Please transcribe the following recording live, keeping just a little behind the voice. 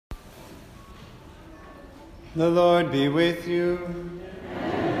The Lord be with you.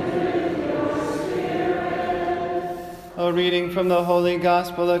 And with your spirit. A reading from the Holy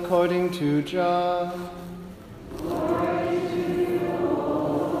Gospel according to John. Glory to you, Lord.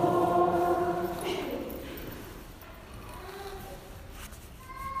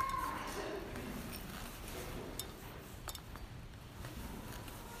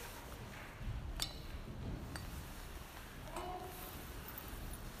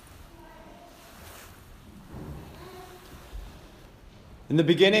 In the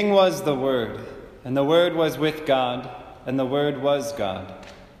beginning was the Word, and the Word was with God, and the Word was God.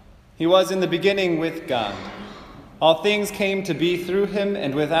 He was in the beginning with God. All things came to be through him,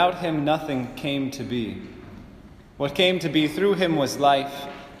 and without him nothing came to be. What came to be through him was life,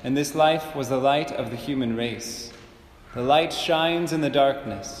 and this life was the light of the human race. The light shines in the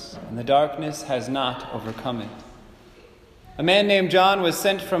darkness, and the darkness has not overcome it. A man named John was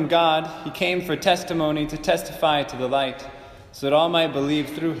sent from God. He came for testimony to testify to the light, so that all might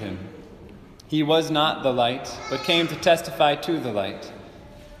believe through him. He was not the light, but came to testify to the light.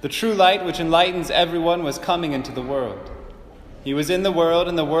 The true light, which enlightens everyone, was coming into the world. He was in the world,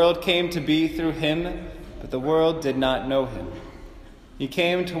 and the world came to be through him, but the world did not know him. He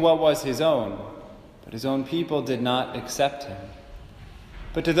came to what was his own, but his own people did not accept him.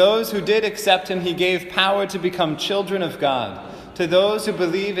 But to those who did accept him, he gave power to become children of God, to those who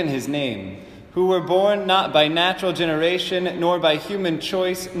believe in his name, who were born not by natural generation, nor by human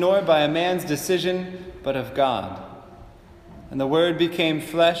choice, nor by a man's decision, but of God. And the Word became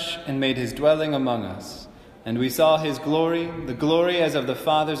flesh and made his dwelling among us. And we saw his glory, the glory as of the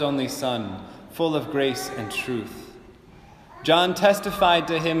Father's only Son, full of grace and truth. John testified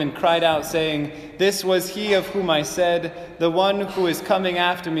to him and cried out, saying, "This was he of whom I said, 'The one who is coming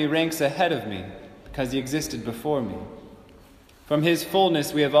after me ranks ahead of me, because he existed before me.' From his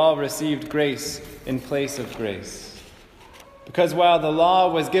fullness we have all received grace in place of grace. Because while the law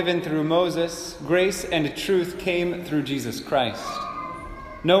was given through Moses, grace and truth came through Jesus Christ.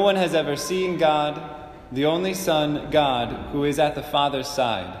 No one has ever seen God. The only Son, God, who is at the Father's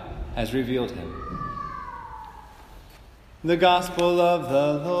side, has revealed him." The Gospel of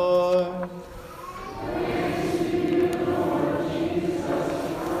the Lord. Praise to you, Lord Jesus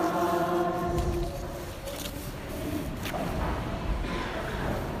Christ.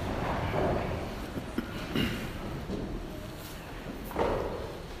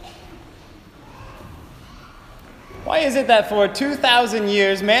 Why is it that for 2,000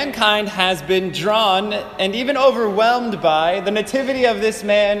 years mankind has been drawn and even overwhelmed by the nativity of this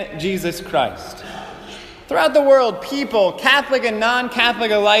man, Jesus Christ? Throughout the world, people, Catholic and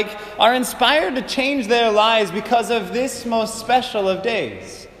non-Catholic alike, are inspired to change their lives because of this most special of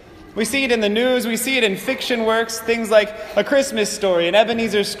days. We see it in the news, we see it in fiction works, things like A Christmas Story and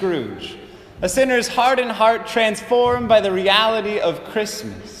Ebenezer Scrooge. A sinner's hardened heart transformed by the reality of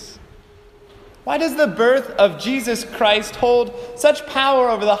Christmas. Why does the birth of Jesus Christ hold such power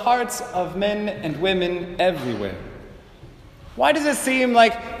over the hearts of men and women everywhere? Why does it seem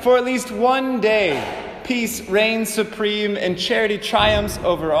like for at least one day, peace reigns supreme and charity triumphs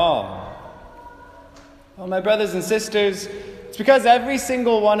over all? Well, my brothers and sisters, it's because every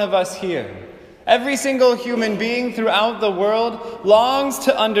single one of us here, every single human being throughout the world longs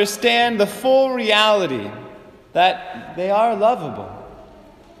to understand the full reality that they are lovable,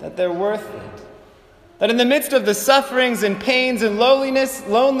 that they're worth it. That in the midst of the sufferings and pains and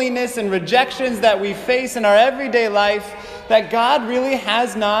loneliness and rejections that we face in our everyday life, that God really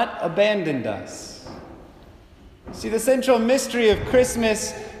has not abandoned us. See, the central mystery of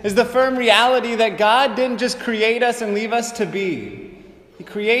Christmas is the firm reality that God didn't just create us and leave us to be. He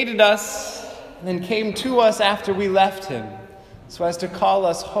created us and then came to us after we left him, so as to call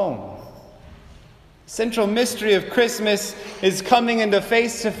us home. Central mystery of Christmas is coming into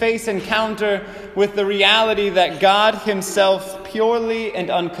face-to-face encounter with the reality that God himself purely and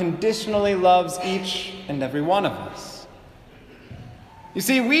unconditionally loves each and every one of us. You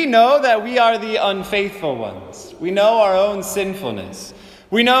see, we know that we are the unfaithful ones. We know our own sinfulness.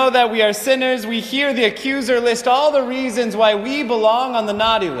 We know that we are sinners. We hear the accuser list all the reasons why we belong on the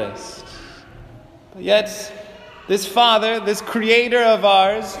naughty list. But yet, this Father, this Creator of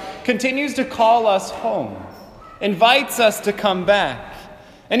ours, continues to call us home, invites us to come back.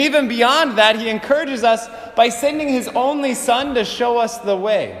 And even beyond that, he encourages us by sending his only Son to show us the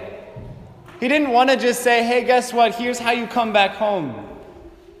way. He didn't want to just say, "Hey, guess what? Here's how you come back home."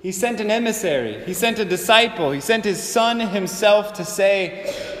 He sent an emissary. He sent a disciple. He sent his Son himself to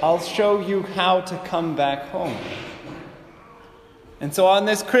say, "I'll show you how to come back home." And so on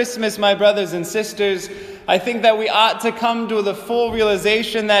this Christmas, my brothers and sisters, I think that we ought to come to the full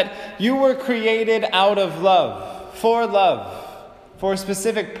realization that you were created out of love, for a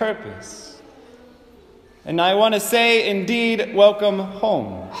specific purpose. And I want to say, indeed, welcome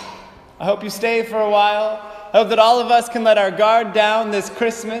home. I hope you stay for a while. I hope that all of us can let our guard down this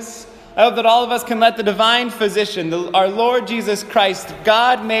Christmas. I hope that all of us can let the divine physician, our Lord Jesus Christ,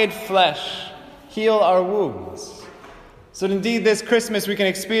 God made flesh, heal our wounds. So that indeed this Christmas we can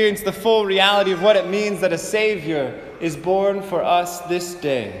experience the full reality of what it means that a Savior is born for us this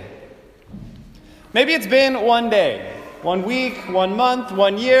day. Maybe it's been one day, 1 week, 1 month,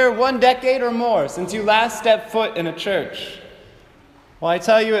 1 year, 1 decade or more since you last stepped foot in a church. Well, I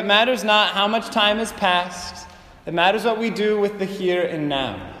tell you, it matters not how much time has passed. It matters what we do with the here and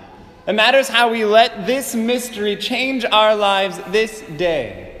now. It matters how we let this mystery change our lives this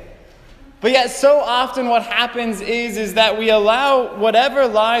day. But yet so often what happens is that we allow whatever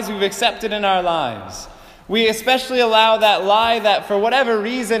lies we've accepted in our lives. We especially allow that lie that for whatever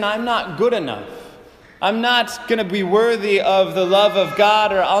reason I'm not good enough. I'm not going to be worthy of the love of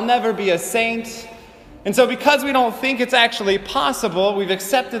God, or I'll never be a saint. And so because we don't think it's actually possible, we've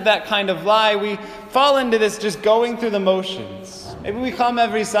accepted that kind of lie, we fall into this just going through the motions. Maybe we come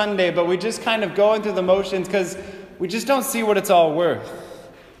every Sunday, but we just kind of going through the motions because we just don't see what it's all worth.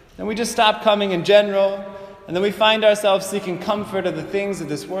 And we just stop coming in general, and then we find ourselves seeking comfort of the things of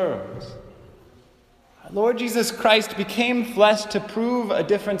this world. Our Lord Jesus Christ became flesh to prove a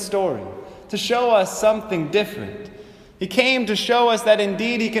different story, to show us something different. He came to show us that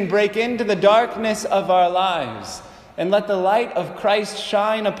indeed He can break into the darkness of our lives and let the light of Christ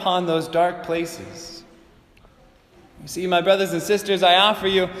shine upon those dark places. You see, my brothers and sisters, I offer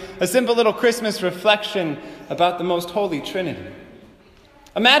you a simple little Christmas reflection about the most holy Trinity.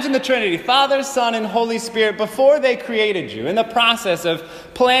 Imagine the Trinity, Father, Son, and Holy Spirit, before they created you, in the process of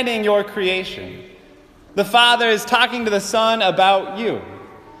planning your creation. The Father is talking to the Son about you,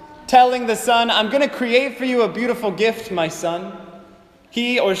 telling the Son, I'm going to create for you a beautiful gift, my son.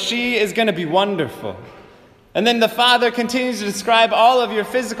 He or she is going to be wonderful. And then the Father continues to describe all of your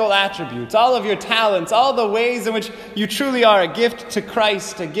physical attributes, all of your talents, all the ways in which you truly are a gift to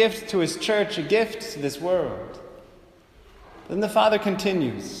Christ, a gift to His church, a gift to this world. Then the Father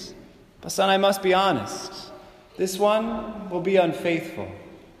continues, but son, I must be honest. This one will be unfaithful.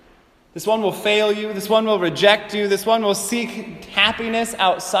 This one will fail you. This one will reject you. This one will seek happiness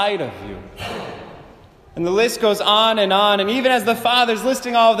outside of you. And the list goes on. And even as the Father's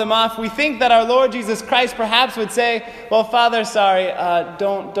listing all of them off, we think that our Lord Jesus Christ perhaps would say, well, Father, sorry,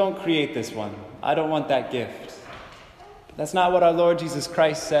 don't create this one. I don't want that gift. But that's not what our Lord Jesus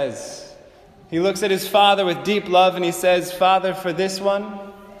Christ says. He looks at His Father with deep love and He says, Father, for this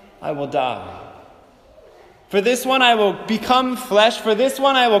one, I will die. For this one, I will become flesh. For this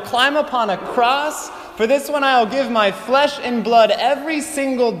one, I will climb upon a cross. For this one, I will give my flesh and blood every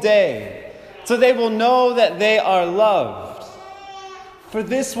single day, so they will know that they are loved. For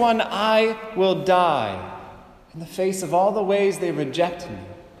this one, I will die in the face of all the ways they reject me.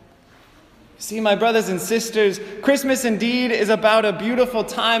 See, my brothers and sisters, Christmas indeed is about a beautiful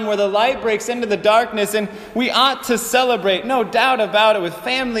time where the light breaks into the darkness, and we ought to celebrate, no doubt about it, with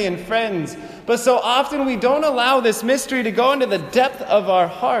family and friends. But so often we don't allow this mystery to go into the depth of our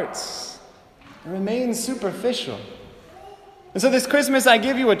hearts. It remains superficial. And so this Christmas I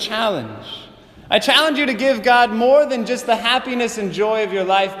give you a challenge. I challenge you to give God more than just the happiness and joy of your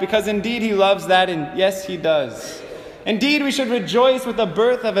life, because indeed He loves that, and yes, He does. Indeed, we should rejoice with the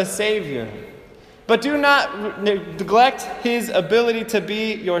birth of a Savior. But do not neglect His ability to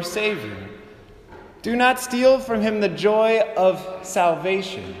be your Savior. Do not steal from Him the joy of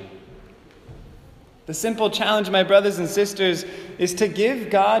salvation. The simple challenge, my brothers and sisters, is to give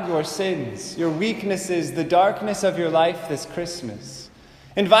God your sins, your weaknesses, the darkness of your life this Christmas.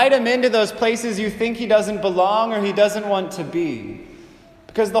 Invite Him into those places you think He doesn't belong or He doesn't want to be.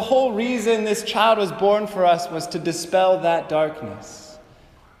 Because the whole reason this child was born for us was to dispel that darkness.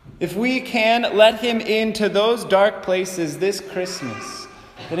 If we can let Him into those dark places this Christmas,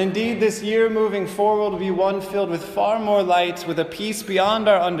 then indeed this year moving forward will be one filled with far more light, with a peace beyond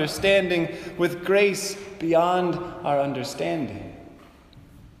our understanding, with grace beyond our understanding.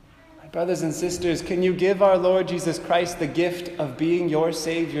 My brothers and sisters, can you give our Lord Jesus Christ the gift of being your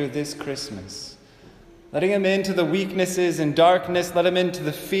Savior this Christmas? Letting Him into the weaknesses and darkness, let Him into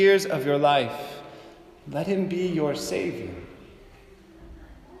the fears of your life. Let Him be your Savior.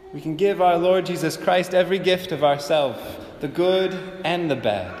 We can give our Lord Jesus Christ every gift of ourselves, the good and the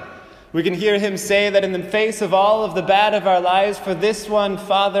bad. We can hear Him say that in the face of all of the bad of our lives, for this one,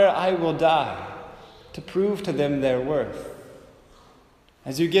 Father, I will die, to prove to them their worth.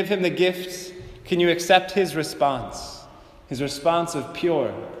 As you give Him the gift, Can you accept his response of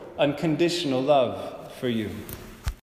pure, unconditional love for you?